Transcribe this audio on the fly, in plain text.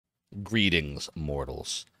Greetings,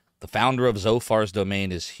 mortals. The founder of Zophar's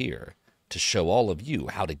domain is here to show all of you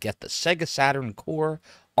how to get the Sega Saturn core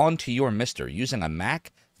onto your MiSTer using a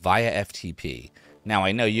Mac via FTP. Now,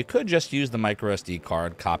 I know you could just use the microSD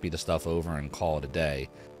card, copy the stuff over, and call it a day,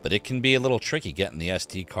 but it can be a little tricky getting the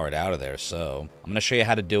SD card out of there, so I'm going to show you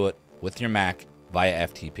how to do it with your Mac via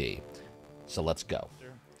FTP. So let's go.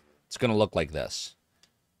 It's going to look like this.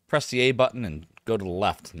 Press the A button and go to the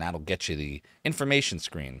left, and that'll get you the information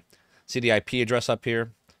screen. See the IP address up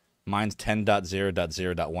here? Mine's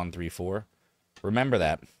 10.0.0.134. Remember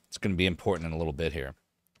that. It's going to be important in a little bit here.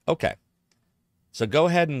 Okay. So go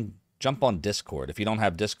ahead and jump on Discord. If you don't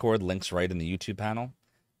have Discord, links right in the YouTube panel.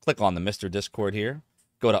 Click on the MiSTer Discord here.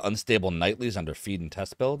 Go to Unstable Nightlies under Feed and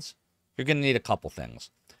Test Builds. You're going to need a couple things.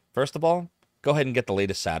 First of all, go ahead and get the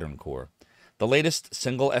latest Saturn core. The latest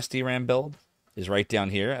single SDRAM build is right down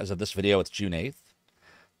here. As of this video, it's June 8th.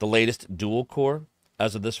 The latest dual core,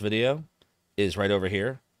 as of this video, is right over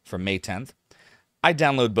here from May 10th. I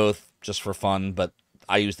download both just for fun, but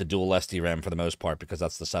I use the dual SDRAM for the most part because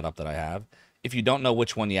that's the setup that I have. If you don't know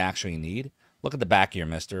which one you actually need, look at the back of your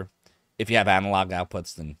MiSTer. If you have analog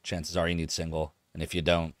outputs, then chances are you need single, and if you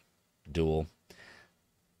don't, dual.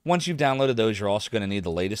 Once you've downloaded those, you're also going to need the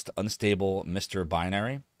latest unstable MiSTer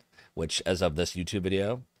binary, which, as of this YouTube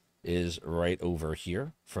video, is right over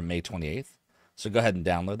here from May 28th. So go ahead and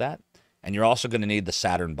download that. And you're also going to need the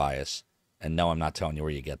Saturn BIOS. And no, I'm not telling you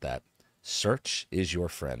where you get that. Search is your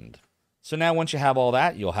friend. So now once you have all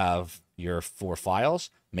that, you'll have your 4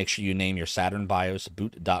 files. Make sure you name your Saturn BIOS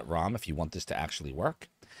boot.rom if you want this to actually work.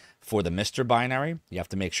 For the MiSTer binary, you have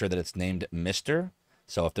to make sure that it's named MiSTer.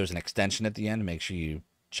 So if there's an extension at the end, make sure you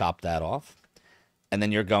chop that off. And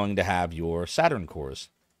then you're going to have your Saturn cores.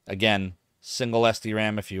 Again, single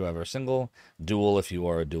SDRAM if you are single, dual if you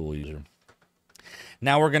are a dual user.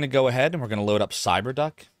 Now we're going to go ahead and we're going to load up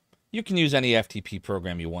CyberDuck. You can use any FTP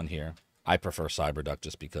program you want here. I prefer CyberDuck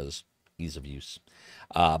just because ease of use.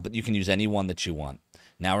 But you can use any one that you want.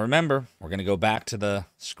 Now remember, we're going to go back to the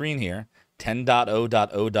screen here.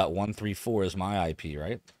 10.0.0.134 is my IP,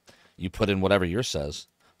 right? You put in whatever yours says.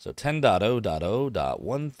 So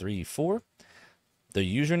 10.0.0.134.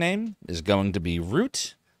 The username is going to be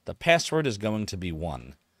root. The password is going to be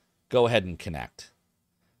 1. Go ahead and connect.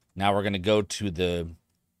 Now we're going to go to the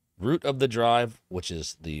root of the drive, which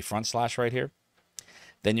is the front slash right here.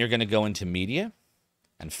 Then you're going to go into media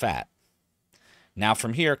and FAT. Now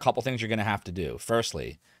from here, a couple things you're going to have to do.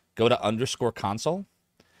 Firstly, go to _console.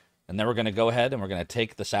 And then we're going to go ahead and we're going to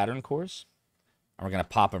take the Saturn cores. And we're going to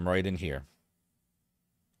pop them right in here.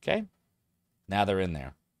 Okay? Now they're in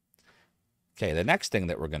there. Okay, the next thing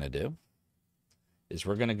that we're going to do is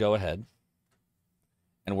we're going to go ahead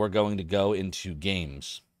and we're going to go into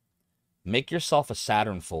games. Make yourself a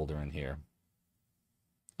Saturn folder in here.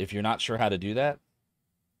 If you're not sure how to do that,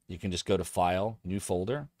 you can just go to File, New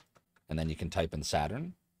Folder, and then you can type in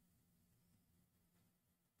Saturn.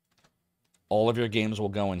 All of your games will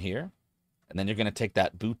go in here, and then you're going to take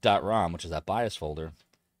that boot.rom, which is that BIOS folder,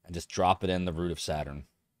 and just drop it in the root of Saturn.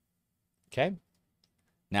 Okay?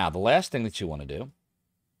 Now, the last thing that you want to do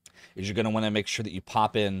is you're going to want to make sure that you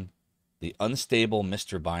pop in the unstable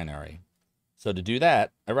MiSTer binary. So to do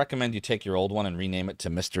that, I recommend you take your old one and rename it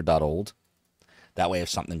to MiSTer.old. That way, if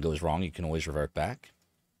something goes wrong, you can always revert back.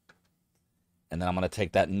 And then I'm going to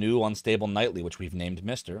take that new unstable nightly, which we've named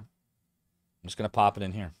MiSTer. I'm just going to pop it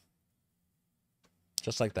in here.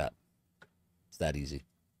 Just like that. It's that easy.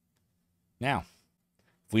 Now,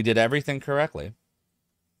 if we did everything correctly,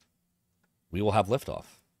 we will have liftoff.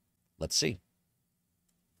 Let's see.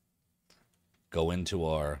 Go into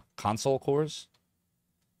our console cores.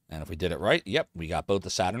 And if we did it right, yep, we got both the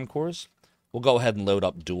Saturn cores. We'll go ahead and load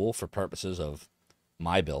up dual for purposes of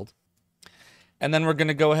my build. And then we're going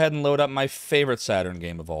to go ahead and load up my favorite Saturn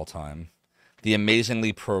game of all time. The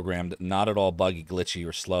amazingly programmed, not at all buggy, glitchy,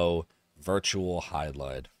 or slow Virtual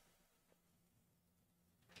Highlight.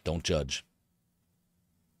 Don't judge.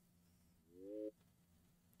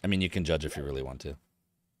 I mean, you can judge if you really want to.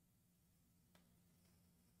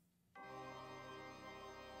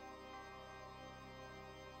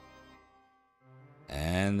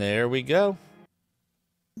 And there we go.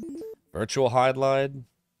 Virtual Highlight.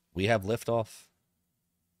 We have liftoff.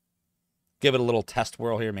 Give it a little test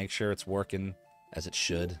whirl here. Make sure it's working as it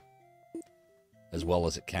should. As well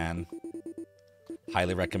as it can.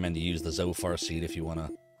 Highly recommend you use the Zophar seed if you want to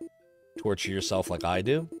torture yourself like I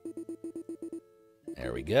do.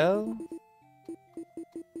 There we go.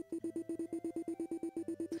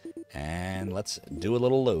 And let's do a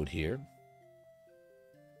little load here.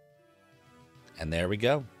 And there we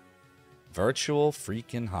go. Virtual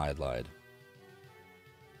freaking Highlight.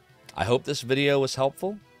 I hope this video was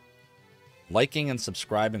helpful. Liking and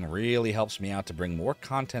subscribing really helps me out to bring more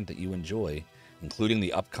content that you enjoy, including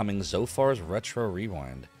the upcoming Zophar's Retro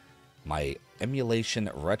Rewind, my emulation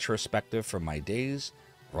retrospective from my days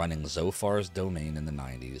running Zophar's domain in the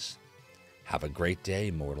 90s. Have a great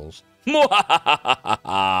day, mortals.